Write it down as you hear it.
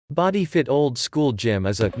BodyFit Old School Gym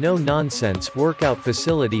is a no-nonsense workout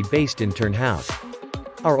facility based in Turnhout.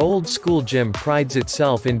 Our old school gym prides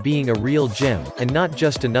itself in being a real gym, and not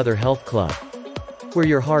just another health club. We're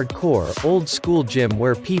your hardcore, old school gym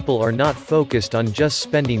where people are not focused on just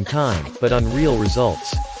spending time, but on real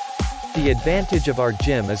results. The advantage of our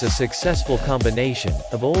gym is a successful combination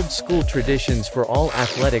of old school traditions for all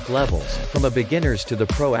athletic levels, from beginners to the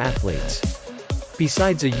pro athletes.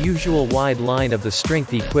 Besides a usual wide line of the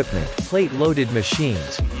strength equipment, plate-loaded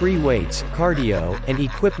machines, free weights, cardio, and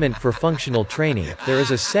equipment for functional training, there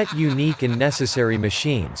is a set unique and necessary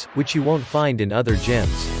machines, which you won't find in other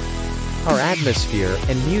gyms. Our atmosphere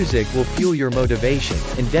and music will fuel your motivation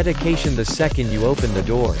and dedication the second you open the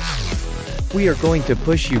doors. We are going to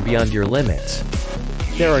push you beyond your limits.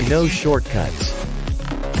 There are no shortcuts.